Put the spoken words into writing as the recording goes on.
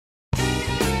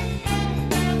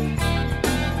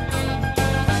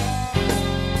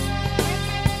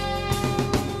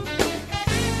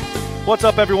What's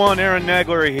up, everyone? Aaron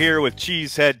Nagler here with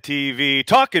Cheesehead TV,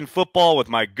 talking football with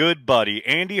my good buddy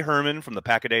Andy Herman from the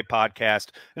Pack-A-Day podcast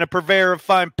and a purveyor of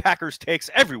fine Packers takes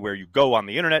everywhere you go on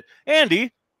the internet.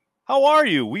 Andy, how are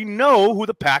you? We know who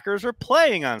the Packers are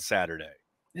playing on Saturday.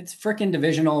 It's freaking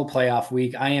divisional playoff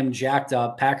week. I am jacked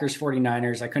up. Packers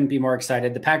 49ers. I couldn't be more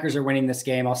excited. The Packers are winning this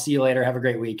game. I'll see you later. Have a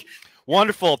great week.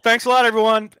 Wonderful. Thanks a lot,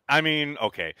 everyone. I mean,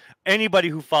 okay. Anybody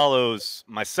who follows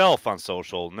myself on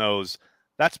social knows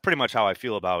that's pretty much how I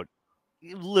feel about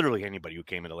literally anybody who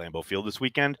came into Lambeau Field this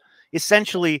weekend.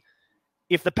 Essentially,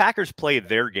 if the Packers play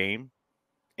their game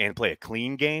and play a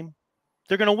clean game,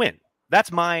 they're going to win.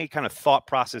 That's my kind of thought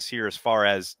process here as far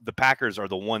as the Packers are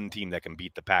the one team that can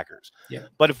beat the Packers. Yeah.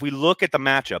 But if we look at the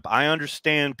matchup, I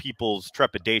understand people's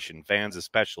trepidation, fans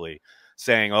especially,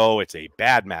 saying, oh, it's a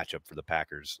bad matchup for the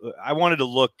Packers. I wanted to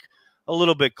look a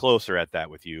little bit closer at that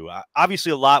with you.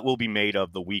 Obviously, a lot will be made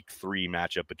of the week 3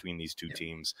 matchup between these two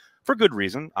teams for good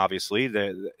reason. Obviously,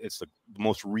 it's the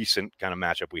most recent kind of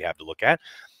matchup we have to look at.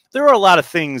 There are a lot of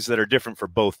things that are different for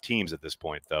both teams at this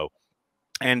point, though.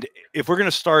 And if we're going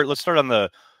to start, let's start on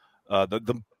the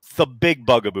big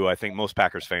bugaboo I think most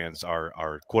Packers fans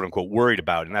are quote unquote worried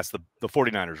about, and that's the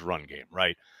 49ers run game,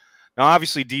 right? Now,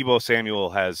 obviously, Deebo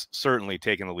Samuel has certainly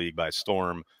taken the league by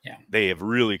storm. Yeah. They have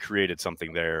really created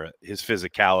something there, his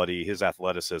physicality, his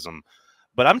athleticism.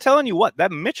 But I'm telling you what,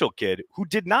 that Mitchell kid who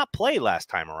did not play last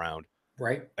time around,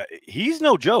 right? He's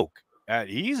no joke.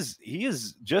 He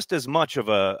is just as much of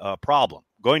a problem,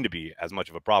 going to be as much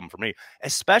of a problem for me.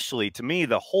 Especially, to me,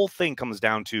 the whole thing comes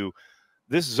down to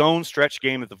this zone stretch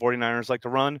game that the 49ers like to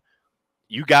run.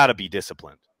 You got to be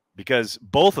disciplined, because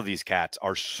both of these cats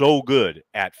are so good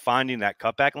at finding that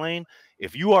cutback lane.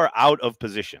 If you are out of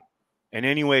position in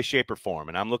any way, shape, or form,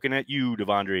 and I'm looking at you,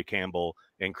 Devondre Campbell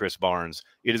and Chris Barnes,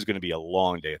 it is going to be a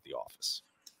long day at the office.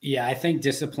 Yeah, I think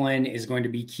discipline is going to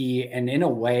be key. And in a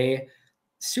way,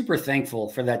 super thankful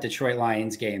for that Detroit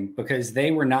Lions game, because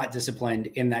they were not disciplined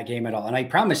in that game at all. And I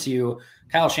promise you,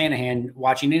 Kyle Shanahan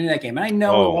watching into that game, and I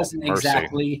know it wasn't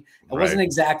exactly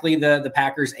the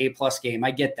Packers A+ game.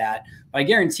 I get that, but I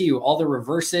guarantee you, all the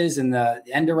reverses and the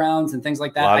end arounds and things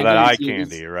like that, a lot of that eye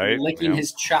candy, he's right? Licking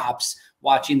his chops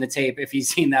watching the tape, if he's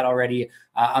seen that already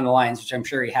on the Lions, which I'm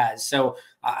sure he has. So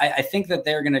I think that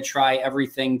they're going to try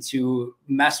everything to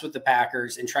mess with the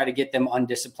Packers and try to get them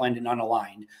undisciplined and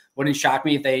unaligned. Wouldn't shock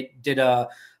me if they did a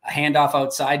handoff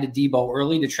outside to Deebo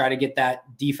early to try to get that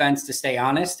defense to stay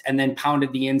honest, and then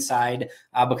pounded the inside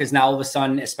because now all of a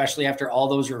sudden, especially after all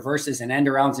those reverses and end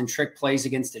arounds and trick plays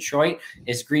against Detroit,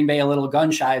 is Green Bay a little gun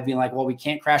shy of being like, well, we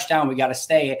can't crash down, we got to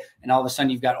stay. And all of a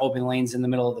sudden you've got open lanes in the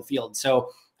middle of the field. So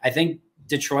I think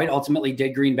Detroit ultimately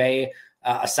did Green Bay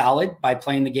a solid by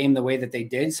playing the game the way that they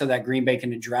did, so that Green Bay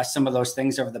can address some of those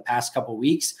things over the past couple of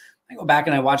weeks. I go back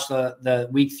and I watch the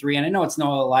week 3, and I know it's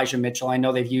no Elijah Mitchell. I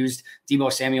know they've used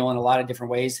Deebo Samuel in a lot of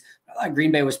different ways. I thought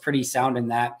Green Bay was pretty sound in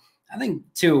that. I think,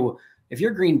 too, if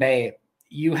you're Green Bay,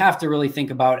 you have to really think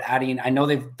about adding. I know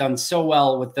they've done so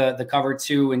well with the cover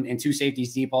 2 and 2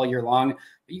 safeties deep all year long, but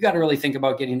you got to really think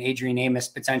about getting Adrian Amos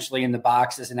potentially in the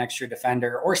box as an extra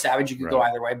defender, or Savage. You could go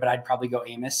either way, but I'd probably go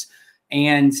Amos.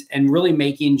 And really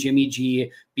making Jimmy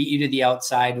G beat you to the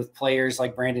outside with players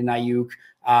like Brandon Ayuk,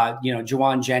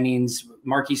 Juwan Jennings,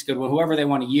 Marquise Goodwin, whoever they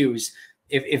want to use.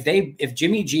 If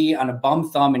Jimmy G on a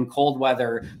bum thumb in cold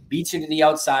weather beats you to the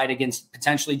outside against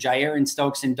potentially Jair and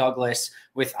Stokes and Douglas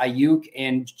with Ayuk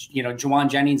and Juwan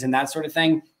Jennings and that sort of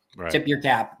thing, tip your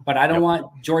cap. But I don't want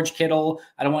George Kittle.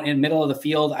 I don't want in the middle of the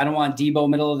field. I don't want Deebo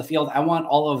middle of the field. I want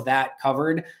all of that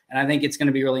covered. And I think it's going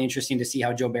to be really interesting to see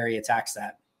how Joe Barry attacks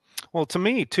that. Well, to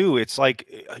me, too, it's like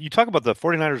you talk about the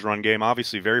 49ers run game,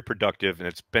 obviously very productive, and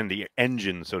it's been the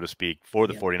engine, so to speak, for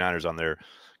the 49ers on their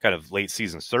kind of late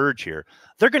season surge here.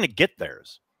 They're going to get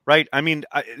theirs, right? I mean,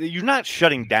 you're not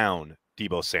shutting down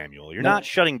Deebo Samuel. You're not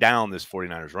shutting down this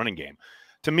 49ers running game.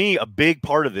 To me, a big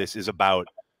part of this is about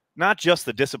not just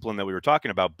the discipline that we were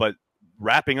talking about, but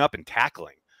wrapping up and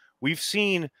tackling. We've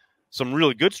seen some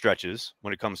really good stretches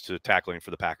when it comes to tackling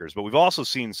for the Packers, but we've also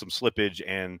seen some slippage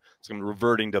and some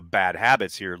reverting to bad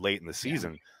habits here late in the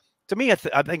season. To me, I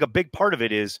think a big part of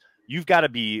it is you've got to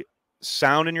be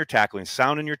sound in your tackling,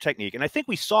 sound in your technique. And I think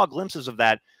we saw glimpses of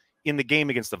that in the game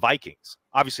against the Vikings.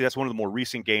 Obviously, that's one of the more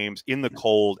recent games in the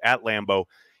cold at Lambeau.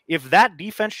 If that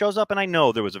defense shows up, and I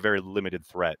know there was a very limited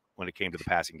threat when it came to the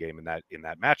passing game in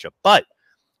that matchup, but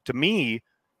to me,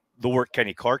 the work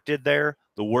Kenny Clark did there,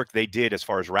 the work they did as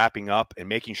far as wrapping up and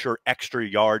making sure extra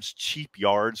yards, cheap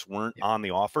yards weren't on the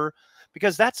offer,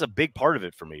 because that's a big part of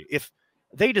it for me. If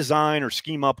they design or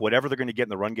scheme up whatever they're going to get in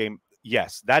the run game,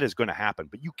 yes, that is going to happen,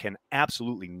 but you can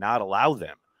absolutely not allow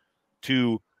them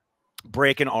to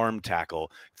break an arm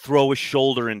tackle, throw a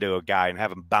shoulder into a guy and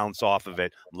have him bounce off of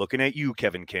it. I'm looking at you,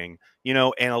 Kevin King, you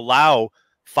know, and allow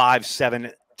 5,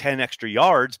 7, 10 extra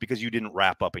yards because you didn't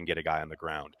wrap up and get a guy on the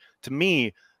ground. To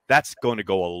me, that's going to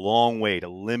go a long way to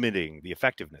limiting the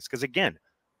effectiveness. Because again,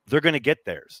 they're going to get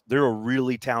theirs. They're a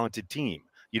really talented team.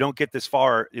 You don't get this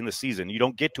far in the season. You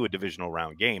don't get to a divisional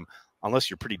round game unless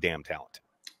you're pretty damn talented.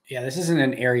 Yeah, this isn't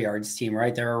an air yards team,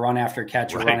 right? They're a run after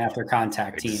catch or run after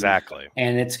contact team. Exactly.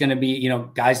 And it's going to be, you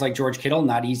know, guys like George Kittle,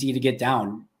 not easy to get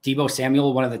down. Debo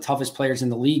Samuel, one of the toughest players in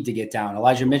the league to get down.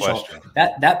 Elijah Mitchell,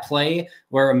 that play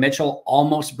where Mitchell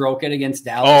almost broke it against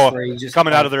Dallas, where he just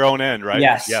coming out of their own end, right?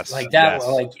 Yes, like that. Yes.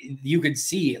 Like you could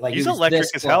see, like he's electric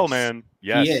as hell, man.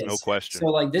 Yes, no question. So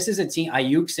like this is a team.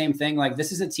 Ayuk, same thing. Like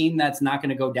this is a team that's not going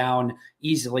to go down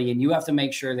easily, and you have to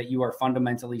make sure that you are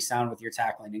fundamentally sound with your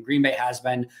tackling. And Green Bay has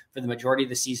been for the majority of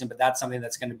the season, but that's something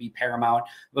that's going to be paramount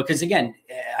because again,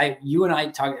 I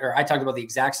talked about the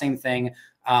exact same thing.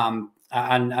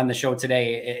 On the show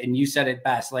today, and you said it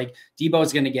best, like Debo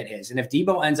is going to get his. And if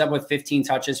Debo ends up with 15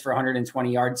 touches for 120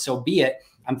 yards, so be it.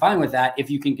 I'm fine with that if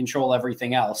you can control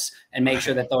everything else and make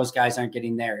sure that those guys aren't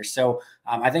getting theirs. So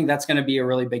I think that's going to be a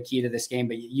really big key to this game,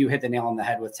 but you hit the nail on the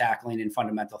head with tackling and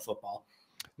fundamental football.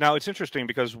 Now, it's interesting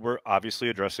because we're obviously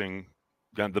addressing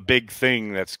the big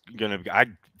thing that's going to, I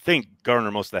think,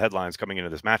 garner most of the headlines coming into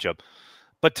this matchup.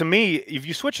 But to me, if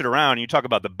you switch it around and you talk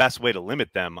about the best way to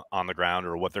limit them on the ground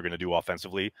or what they're going to do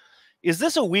offensively, is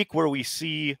this a week where we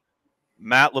see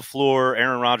Matt LaFleur,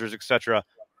 Aaron Rodgers, etc.,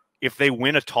 if they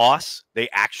win a toss, they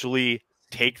actually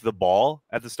take the ball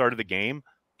at the start of the game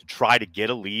to try to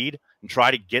get a lead and try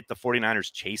to get the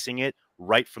 49ers chasing it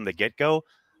right from the get-go?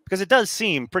 Because it does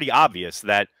seem pretty obvious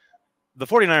that the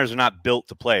 49ers are not built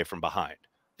to play from behind.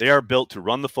 They are built to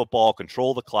run the football,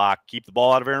 control the clock, keep the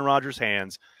ball out of Aaron Rodgers'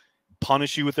 hands,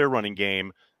 punish you with their running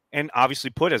game, and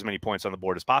obviously put as many points on the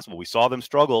board as possible. We saw them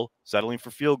struggle settling for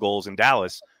field goals in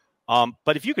Dallas.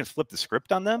 But if you can flip the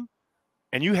script on them,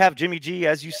 and you have Jimmy G,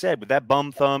 as you said, with that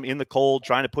bum thumb in the cold,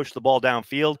 trying to push the ball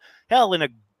downfield, hell, in a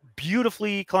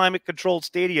beautifully climate-controlled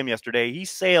stadium yesterday, he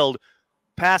sailed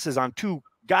passes on two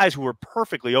guys who were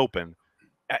perfectly open,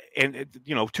 and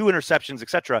you know, 2 interceptions,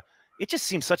 etc. It just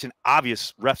seems such an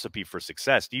obvious recipe for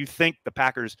success. Do you think the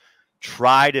Packers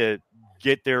try to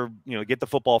get the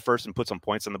football first and put some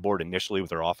points on the board initially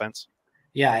with their offense?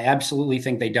 Yeah, I absolutely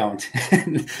think they don't.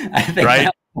 I think right.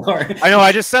 I know.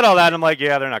 I just said all that. And I'm like,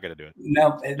 yeah, they're not going to do it.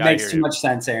 No, it makes too much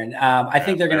sense, Aaron. I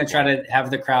think they're going to try to have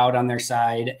the crowd on their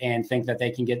side and think that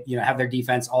they can get, have their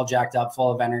defense all jacked up, full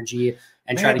of energy,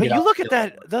 and try to get. But you look at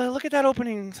that. Look at that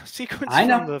opening sequence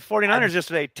from the 49ers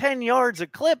yesterday. 10 yards a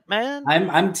clip, man.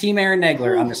 I'm Team Aaron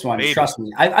Nagler on this one. Baby. Trust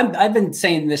me. I've been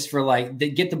saying this for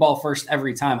get the ball first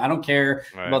every time. I don't care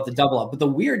about the double up. But the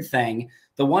one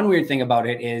weird thing about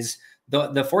it is.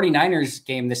 The 49ers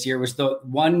game this year was the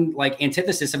one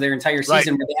antithesis of their entire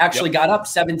season where they actually got up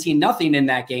 17-0 in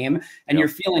that game and you're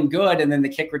feeling good. And then the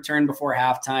kick return before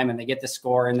halftime and they get the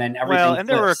score and then everything. Well, and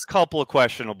there were a couple of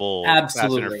questionable pass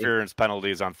interference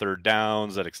penalties on third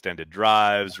downs that extended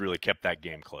drives, really kept that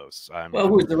game close. Well,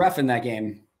 who was the ref in that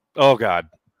game? Oh God.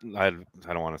 I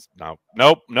don't want to.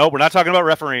 Nope. We're not talking about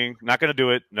refereeing. Not going to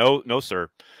do it. No, sir.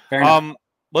 Fair enough.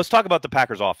 Let's talk about the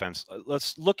Packers offense.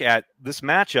 Let's look at this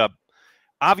matchup.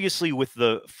 Obviously, with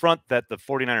the front that the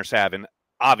 49ers have, and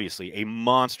obviously a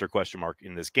monster question mark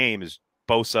in this game is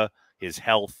Bosa, his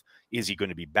health. Is he going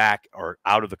to be back or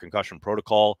out of the concussion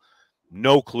protocol?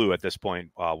 No clue at this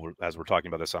point as we're talking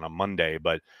about this on a Monday.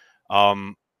 But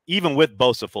even with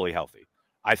Bosa fully healthy,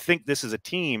 I think this is a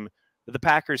team that the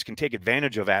Packers can take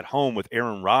advantage of at home with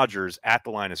Aaron Rodgers at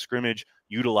the line of scrimmage,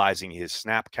 utilizing his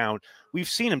snap count. We've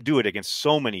seen him do it against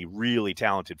so many really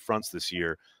talented fronts this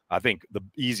year. I think the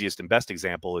easiest and best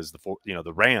example is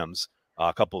the Rams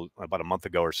about a month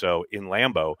ago or so in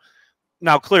Lambeau.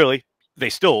 Now, clearly, they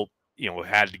still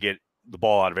had to get the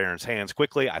ball out of Aaron's hands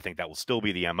quickly. I think that will still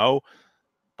be the MO.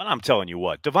 But I'm telling you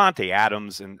what, Devontae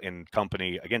Adams and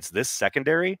company against this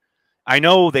secondary, I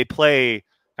know they play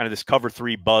kind of this cover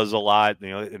 3 buzz a lot,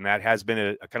 and that has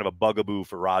been a kind of a bugaboo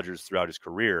for Rodgers throughout his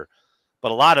career.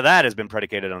 But a lot of that has been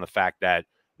predicated on the fact that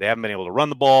they haven't been able to run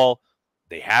the ball.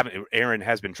 Aaron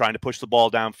has been trying to push the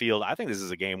ball downfield. I think this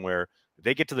is a game where if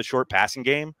they get to the short passing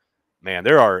game, man,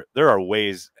 there are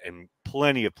ways and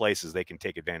plenty of places they can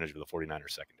take advantage of the 49ers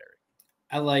secondary.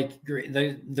 I like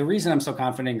the reason I'm so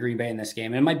confident in Green Bay in this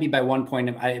game, and it might be by 1 point,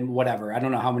 whatever. I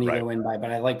don't know how many they win by,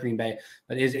 but I like Green Bay.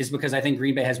 But is because I think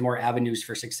Green Bay has more avenues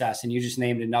for success. And you just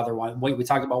named another one. We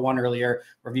talked about one earlier,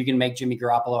 where if you can make Jimmy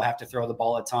Garoppolo have to throw the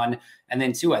ball a ton. And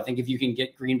then two, I think if you can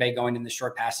get Green Bay going in the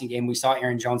short passing game, we saw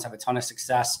Aaron Jones have a ton of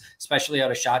success, especially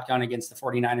out of shotgun against the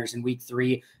 49ers in week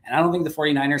 3. And I don't think the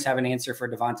 49ers have an answer for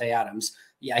Devontae Adams.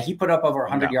 Yeah, he put up over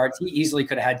 100 yards. He easily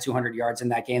could have had 200 yards in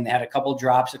that game. They had a couple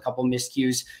drops, a couple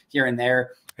miscues here and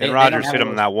there. And Rodgers hit him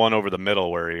in that one over the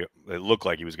middle where it looked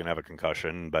like he was going to have a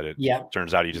concussion, but it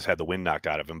turns out he just had the wind knocked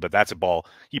out of him. But that's a ball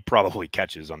he probably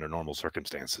catches under normal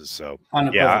circumstances. So,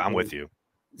 yeah, I'm with you.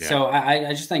 Yeah. So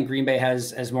I just think Green Bay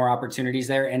has more opportunities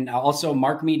there. And also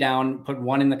mark me down, put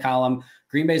one in the column.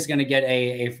 Green Bay is going to get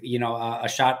a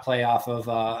shot play off of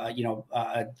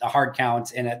a hard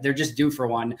count, and they're just due for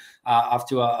one off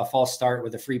to a false start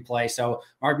with a free play. So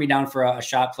mark me down for a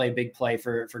shot play, big play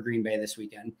for Green Bay this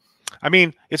weekend. I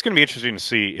mean, it's going to be interesting to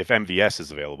see if MVS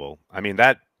is available. I mean,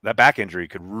 that back injury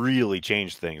could really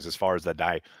change things as far as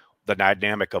the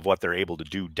dynamic of what they're able to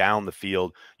do down the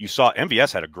field. You saw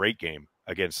MVS had a great game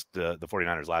against the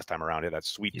 49ers last time around. He had that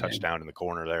sweet touchdown in the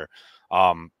corner there.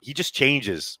 He just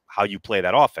changes how you play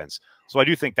that offense. So I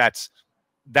do think that's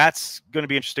going to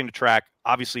be interesting to track.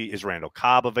 Obviously, is Randall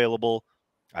Cobb available?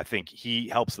 I think he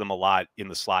helps them a lot in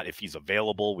the slot if he's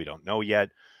available. We don't know yet.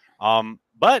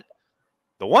 But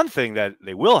the one thing that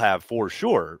they will have for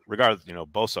sure, regardless,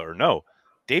 Bosa or no,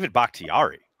 David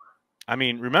Bakhtiari. I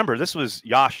mean, remember, this was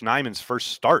Josh Nijman's first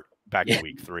start back in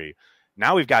week 3.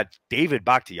 Now we've got David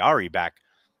Bakhtiari back.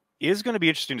 It is going to be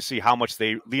interesting to see how much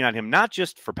they lean on him, not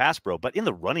just for pass pro, but in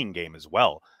the running game as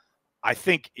well. I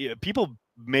think people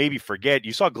maybe forget,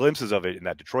 you saw glimpses of it in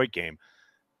that Detroit game.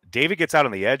 David gets out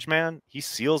on the edge, man. He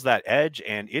seals that edge,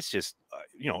 and it's just,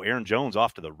 Aaron Jones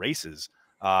off to the races.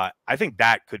 I think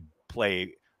that could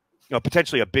play,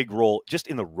 potentially a big role just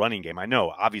in the running game. I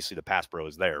know, obviously, the pass pro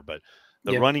is there, but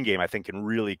the running game, I think, can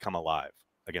really come alive.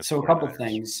 So a couple of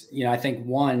things, I think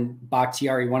one,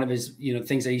 Bakhtiari, one of his,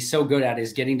 things that he's so good at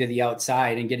is getting to the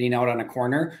outside and getting out on a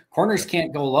corner. Corners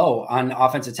can't go low on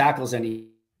offensive tackles any.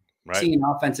 Seeing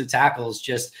offensive tackles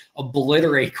just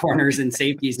obliterate corners and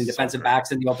safeties and defensive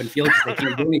backs in the open field because they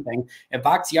can't do anything. If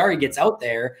Bakhtiari gets out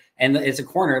there and it's a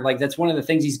corner, like that's one of the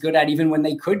things he's good at, even when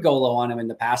they could go low on him in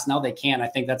the past. Now they can't. I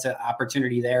think that's an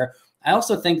opportunity there. I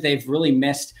also think they've really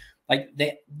missed.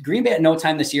 Green Bay at no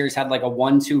time this year has had like a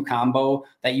 1-2 combo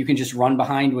that you can just run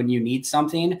behind when you need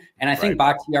something. And I think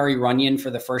Bakhtiari Runyon for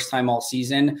the first time all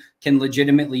season can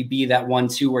legitimately be that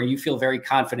 1-2 where you feel very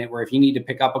confident where if you need to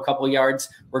pick up a couple yards,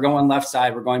 we're going left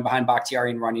side, we're going behind Bakhtiari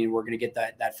and Runyon, and we're going to get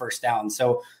that first down.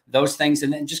 So those things.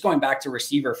 And then just going back to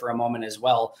receiver for a moment as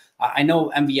well. I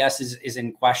know MVS is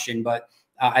in question, but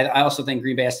I also think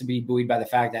Green Bay has to be buoyed by the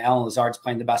fact that Allen Lazard's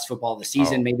playing the best football of the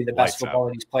season, maybe the best football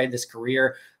that he's played this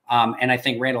career. And I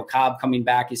think Randall Cobb coming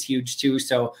back is huge too.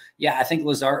 So yeah, I think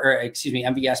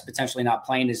MVS potentially not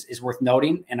playing is worth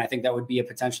noting. And I think that would be a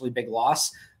potentially big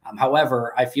loss.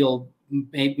 However, I feel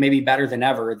maybe better than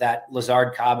ever that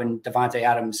Lazard, Cobb, and Devontae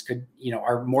Adams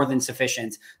are more than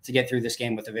sufficient to get through this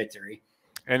game with a victory.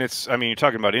 And you're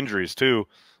talking about injuries too,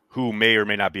 who may or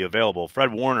may not be available.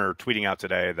 Fred Warner tweeting out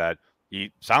today that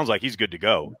he sounds like he's good to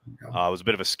go. It was a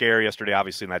bit of a scare yesterday,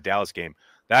 obviously, in that Dallas game.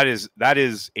 That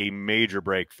is a major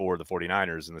break for the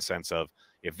 49ers in the sense of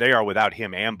if they are without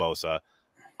him and Bosa,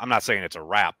 I'm not saying it's a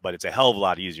wrap, but it's a hell of a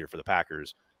lot easier for the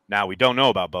Packers. Now, we don't know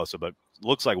about Bosa, but it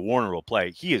looks like Warner will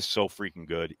play. He is so freaking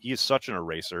good. He is such an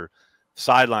eraser,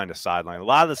 sideline to sideline. A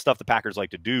lot of the stuff the Packers like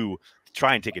to do to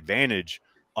try and take advantage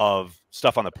of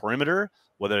stuff on the perimeter,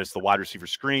 whether it's the wide receiver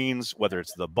screens, whether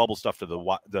it's the bubble stuff to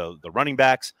the running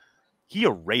backs. He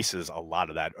erases a lot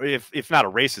of that. If not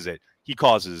erases it, he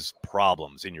causes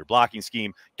problems in your blocking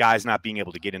scheme, guys not being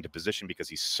able to get into position because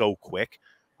he's so quick.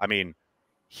 I mean,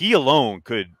 he alone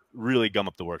could really gum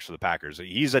up the works for the Packers.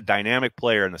 He's a dynamic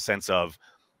player in the sense of,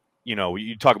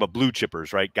 you talk about blue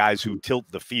chippers, right? Guys who tilt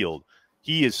the field.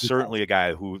 He is certainly a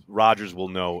guy who Rodgers will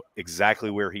know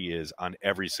exactly where he is on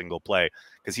every single play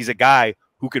because he's a guy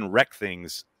who can wreck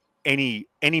things any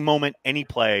moment, any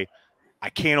play. I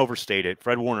can't overstate it.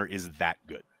 Fred Warner is that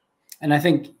good. And I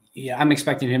think, I'm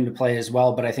expecting him to play as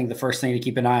well, but I think the first thing to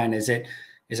keep an eye on is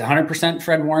 100%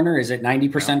 Fred Warner? Is it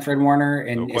 90% Fred Warner?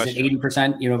 And is it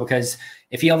 80%? Because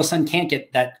if he all of a sudden can't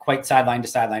get that quite sideline to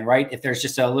sideline, right? If there's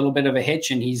just a little bit of a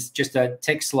hitch and he's just a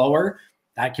tick slower,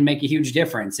 that can make a huge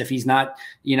difference. If he's not,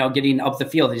 getting up the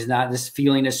field, he's not this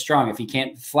feeling as strong. If he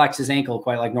can't flex his ankle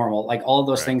quite like normal, like all of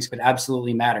those things could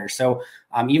absolutely matter. So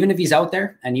even if he's out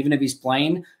there and even if he's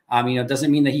playing, it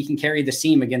doesn't mean that he can carry the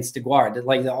seam against DeGuara,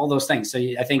 like all those things. So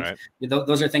I think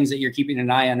those are things that you're keeping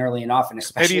an eye on early and often,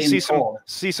 especially maybe you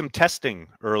see some testing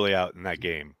early out in that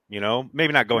game.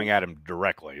 Maybe not going at him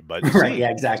directly, but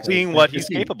seeing what he's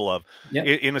capable of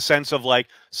in a sense of like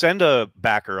send a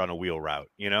backer on a wheel route.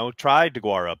 Try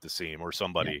DeGuara up the seam or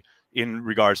somebody in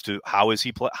regards to how is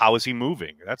he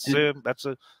moving. That's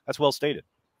well stated.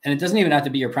 And it doesn't even have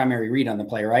to be your primary read on the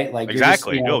play, right? Like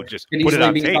exactly, just put it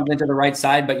on tape. Something to the right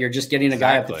side, but you're just getting a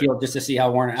guy up the field just to see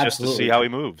how Warner. Just to see how he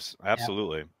moves.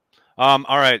 Absolutely. All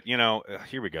right,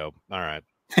 here we go. All right,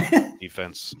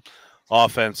 defense,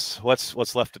 offense.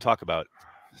 What's left to talk about?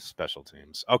 Special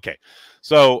teams. Okay,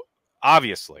 so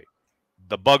obviously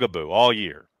the bugaboo all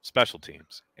year, special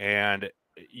teams, and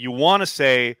you want to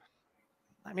say,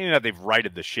 I mean, that they've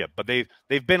righted the ship, but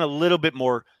they've been a little bit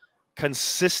more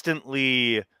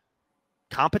consistently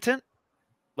competent.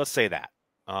 Let's say that.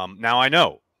 Now I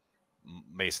know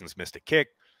Mason's missed a kick.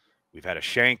 We've had a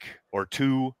shank or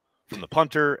two from the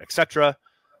punter, etc.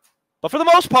 But for the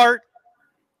most part,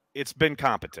 it's been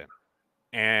competent.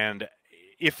 And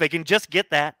if they can just get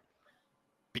that,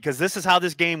 because this is how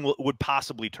this game would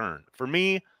possibly turn. For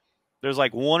me, there's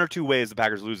like one or two ways the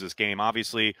Packers lose this game.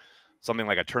 Obviously, something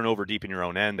like a turnover deep in your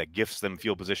own end that gifts them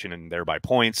field position and thereby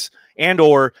points, and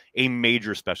or a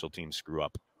major special team screw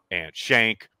up and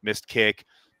shank, missed kick,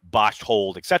 botched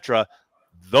hold, etc.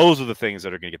 Those are the things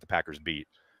that are going to get the Packers beat.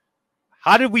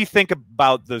 How did we think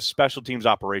about the special teams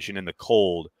operation in the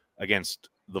cold against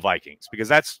the Vikings? Because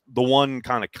that's the one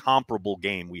kind of comparable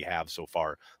game we have so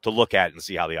far to look at and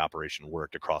see how the operation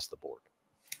worked across the board.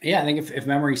 Yeah, I think if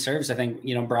memory serves, I think,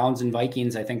 Browns and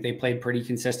Vikings, I think they played pretty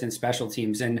consistent special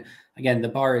teams. And again, the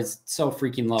bar is so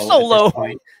freaking low. So low. This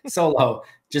point. So low.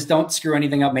 Just don't screw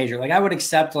anything up major. Like I would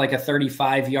accept like a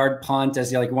 35-yard punt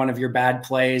as like one of your bad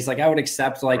plays. Like I would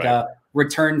accept like a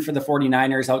return for the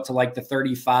 49ers out to like the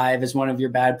 35 as one of your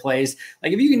bad plays.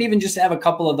 Like if you can even just have a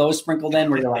couple of those sprinkled in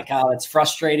where you're like, oh, it's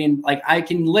frustrating. Like I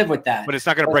can live with that. But it's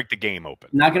not going to break the game open.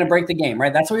 Not going to break the game,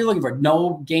 right? That's what you're looking for.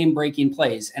 No game breaking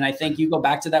plays. And I think you go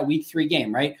back to that week 3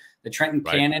 game, right? The Trenton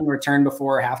Cannon return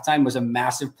before halftime was a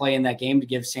massive play in that game to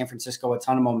give San Francisco a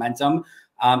ton of momentum.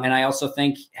 And I also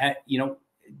think,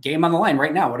 game on the line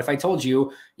right now. What if I told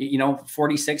you,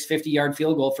 46, 50-yard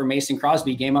field goal for Mason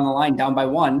Crosby, game on the line, down by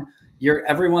 1,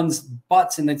 everyone's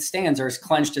butts in the stands are as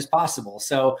clenched as possible.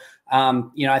 So,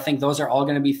 I think those are all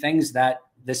going to be things that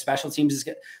the special teams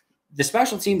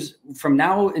from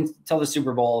now until the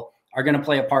Super Bowl are going to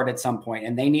play a part at some point,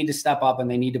 and they need to step up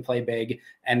and they need to play big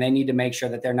and they need to make sure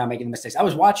that they're not making mistakes. I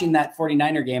was watching that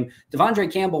 49er game. Devondre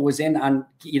Campbell was in on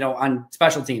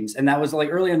special teams. And that was like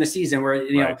earlier in the season where,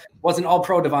 it wasn't all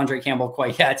pro Devondre Campbell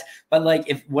quite yet, but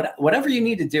like whatever you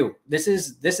need to do,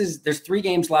 there's 3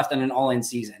 games left in an all-in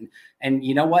season. And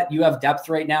you know what? You have depth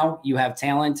right now, you have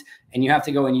talent, and you have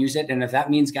to go and use it. And if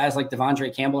that means guys like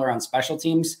Devondre Campbell are on special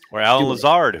teams, or Alan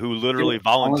Lazard, who literally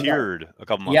volunteered a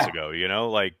couple months ago,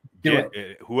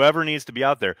 whoever needs to be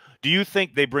out there. Do you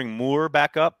think they bring Moore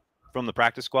back up from the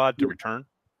practice squad to return?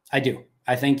 I do.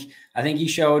 I think he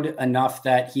showed enough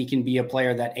that he can be a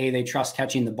player that A, they trust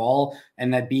catching the ball,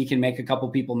 and that B, can make a couple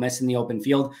people miss in the open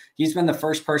field. He's been the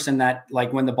first person that,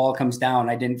 like, when the ball comes down,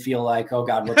 I didn't feel like, oh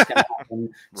God, what's going to happen?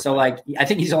 So like, I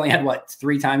think he's only had 2 or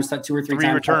 3 times, 3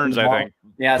 returns, I think.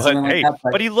 Yeah.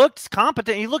 But he looked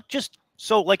competent. He looked just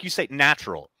so, like you say,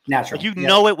 natural. Like you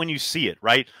know it when you see it,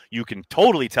 right? You can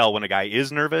totally tell when a guy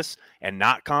is nervous and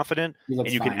not confident,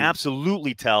 and you can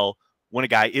absolutely tell when a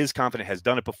guy is confident, has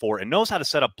done it before, and knows how to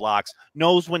set up blocks,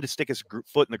 knows when to stick his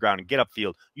foot in the ground and get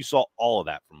upfield. You saw all of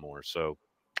that from Moore. So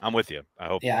I'm with you. I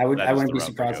hope. Yeah, I wouldn't be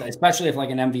surprised, especially if like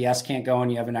an MVS can't go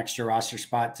and you have an extra roster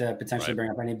spot to potentially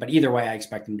bring up any. But either way, I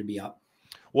expect him to be up.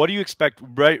 What do you expect,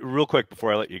 real quick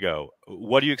before I let you go,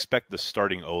 what do you expect the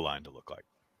starting O-line to look like?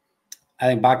 I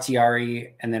think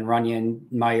Bakhtiari, and then Runyon,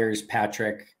 Myers,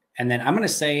 Patrick. And then I'm going to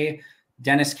say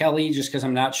Dennis Kelly, just because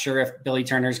I'm not sure if Billy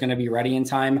Turner is going to be ready in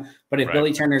time. But if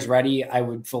Billy Turner's ready, I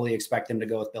would fully expect him to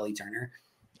go with Billy Turner.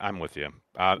 I'm with you.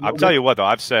 I'll tell you what, though.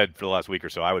 I've said for the last week or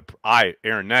so,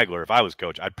 Aaron Nagler, if I was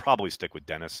coach, I'd probably stick with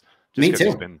Dennis. Me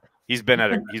too. He's been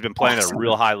playing at a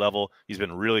real high level. He's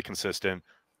been really consistent.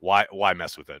 Why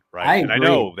mess with it, right? And I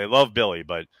know they love Billy,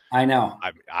 but I know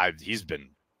he's been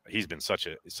such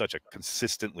a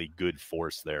consistently good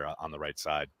force there on the right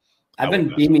side. I've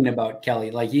been beaming about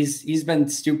Kelly. Like he's been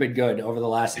stupid good over the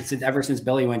last ever since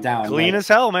Billy went down. Clean as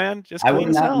hell, man. I would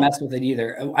not mess with it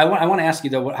either. I want to ask you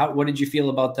though, what did you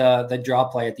feel about the draw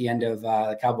play at the end of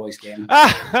the Cowboys game?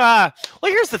 Well,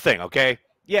 here's the thing, okay?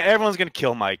 Yeah, everyone's gonna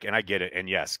kill Mike, and I get it. And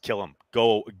yes, kill him.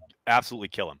 Go absolutely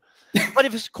kill him. But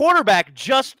if his quarterback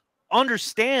just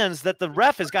understands that the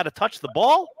ref has got to touch the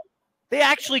ball, they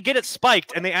actually get it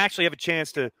spiked, and they actually have a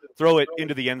chance to throw it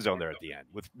into the end zone there at the end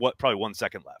with probably 1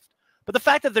 second left. But the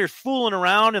fact that they're fooling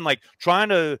around and like trying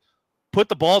to put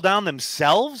the ball down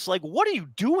themselves, like, what are you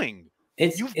doing?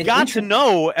 You've got to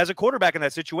know as a quarterback in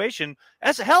that situation,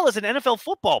 as hell as an NFL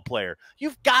football player,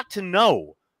 you've got to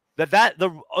know that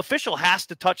the official has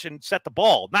to touch and set the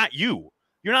ball, not you.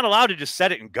 You're not allowed to just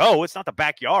set it and go. It's not the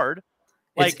backyard.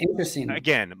 Like, it's interesting.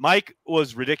 Again, Mike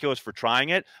was ridiculous for trying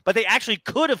it, but they actually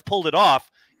could have pulled it off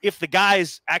if the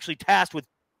guys actually tasked with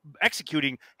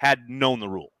executing had known the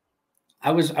rule. I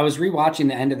was rewatching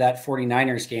the end of that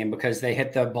 49ers game because they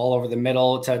hit the ball over the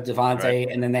middle to Devontae, right,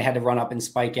 and then they had to run up and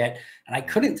spike it. And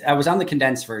I was on the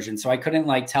condensed version, so I couldn't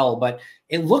like tell, but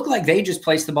it looked like they just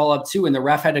placed the ball up too, and the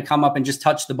ref had to come up and just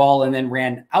touch the ball and then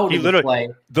ran out of the play.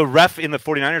 The ref in the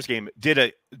 49ers game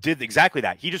did exactly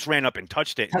that. He just ran up and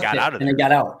touched it and got out of there. And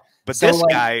got out. But so, this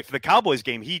guy, for the Cowboys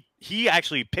game, he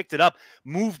actually picked it up,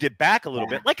 moved it back a little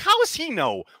bit. Like, how does he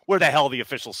know where the hell the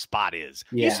official spot is?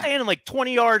 Yeah. He's standing like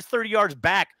 20 yards, 30 yards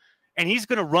back, and he's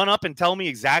going to run up and tell me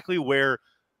exactly where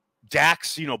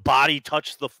Dak's, body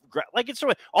touched the – like, it's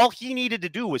sort of – all he needed to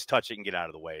do was touch it and get out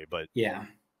of the way. But yeah.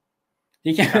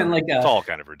 He can't it's all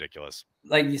kind of ridiculous.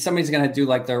 Like somebody's gonna do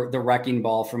like the wrecking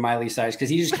ball for Miley Cyrus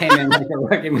because he just came in like a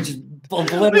wrecking, which is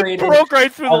obliterated, broke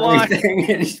right through the line.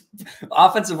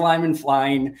 Offensive lineman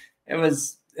flying. It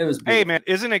was. Beautiful. Hey man,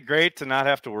 isn't it great to not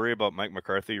have to worry about Mike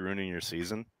McCarthy ruining your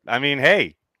season? I mean,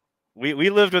 hey, we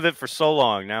lived with it for so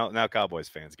long. Now Cowboys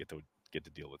fans get to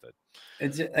deal with it. I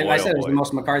said it was the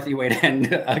most McCarthy way to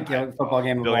end a football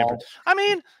game of all. I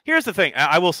mean, here's the thing.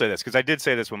 I will say this because I did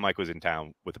say this when Mike was in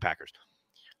town with the Packers.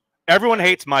 Everyone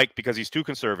hates Mike because he's too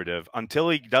conservative until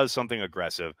he does something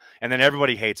aggressive. And then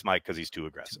everybody hates Mike because he's too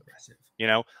aggressive.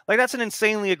 Like that's an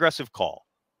insanely aggressive call.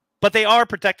 But they are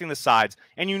protecting the sides.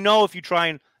 And if you try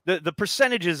and the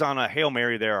percentages on a Hail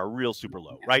Mary there are real super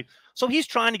low, right? So he's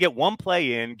trying to get one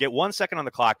play in, get 1 second on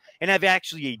the clock, and have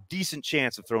actually a decent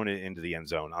chance of throwing it into the end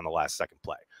zone on the last second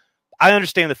play. I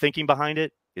understand the thinking behind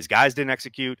it. His guys didn't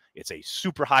execute. It's a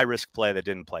super high-risk play that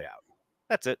didn't play out.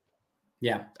 That's it.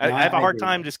 Yeah. I have a hard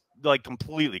time just like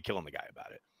completely killing the guy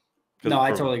about it. No, I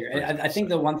totally agree. I think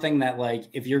the one thing that like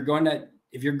if you're going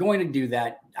to do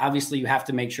that, obviously you have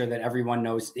to make sure that everyone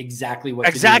knows exactly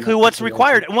what's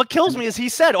required. And what kills me is he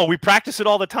said, "Oh, we practice it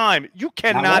all the time." You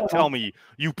cannot tell me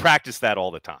you practice that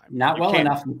all the time. Not well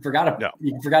enough. You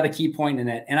forgot a key point in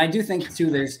it. And I do think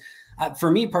too, there's for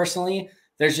me personally,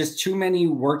 there's just too many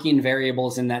working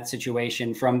variables in that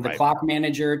situation, from the clock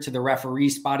manager to the referee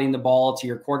spotting the ball to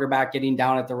your quarterback getting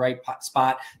down at the right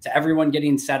spot to everyone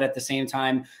getting set at the same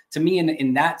time. To me,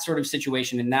 in that sort of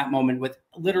situation, in that moment, with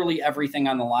literally everything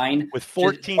on the line, with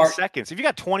 14 seconds, if you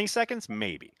got 20 seconds,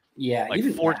 maybe. Yeah, like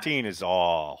even 14 is a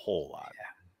whole lot.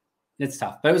 Yeah. It's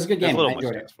tough, but it was a good game. I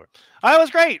enjoyed it. It was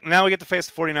great. Now we get to face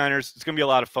the 49ers. It's going to be a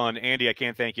lot of fun. Andy, I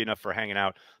can't thank you enough for hanging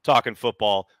out, talking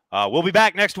football. We'll be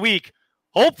back next week.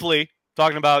 Hopefully,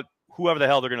 talking about whoever the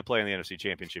hell they're going to play in the NFC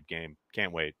Championship game.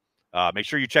 Can't wait. Make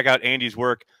sure you check out Andy's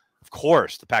work. Of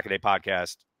course, the Pack a Day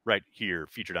podcast right here,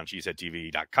 featured on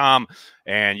cheeseheadtv.com.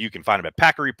 And you can find him at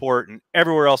Packer Report and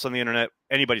everywhere else on the internet.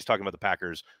 Anybody's talking about the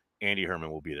Packers, Andy Herman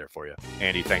will be there for you.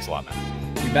 Andy, thanks a lot,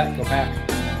 man. You bet. Go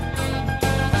Pack.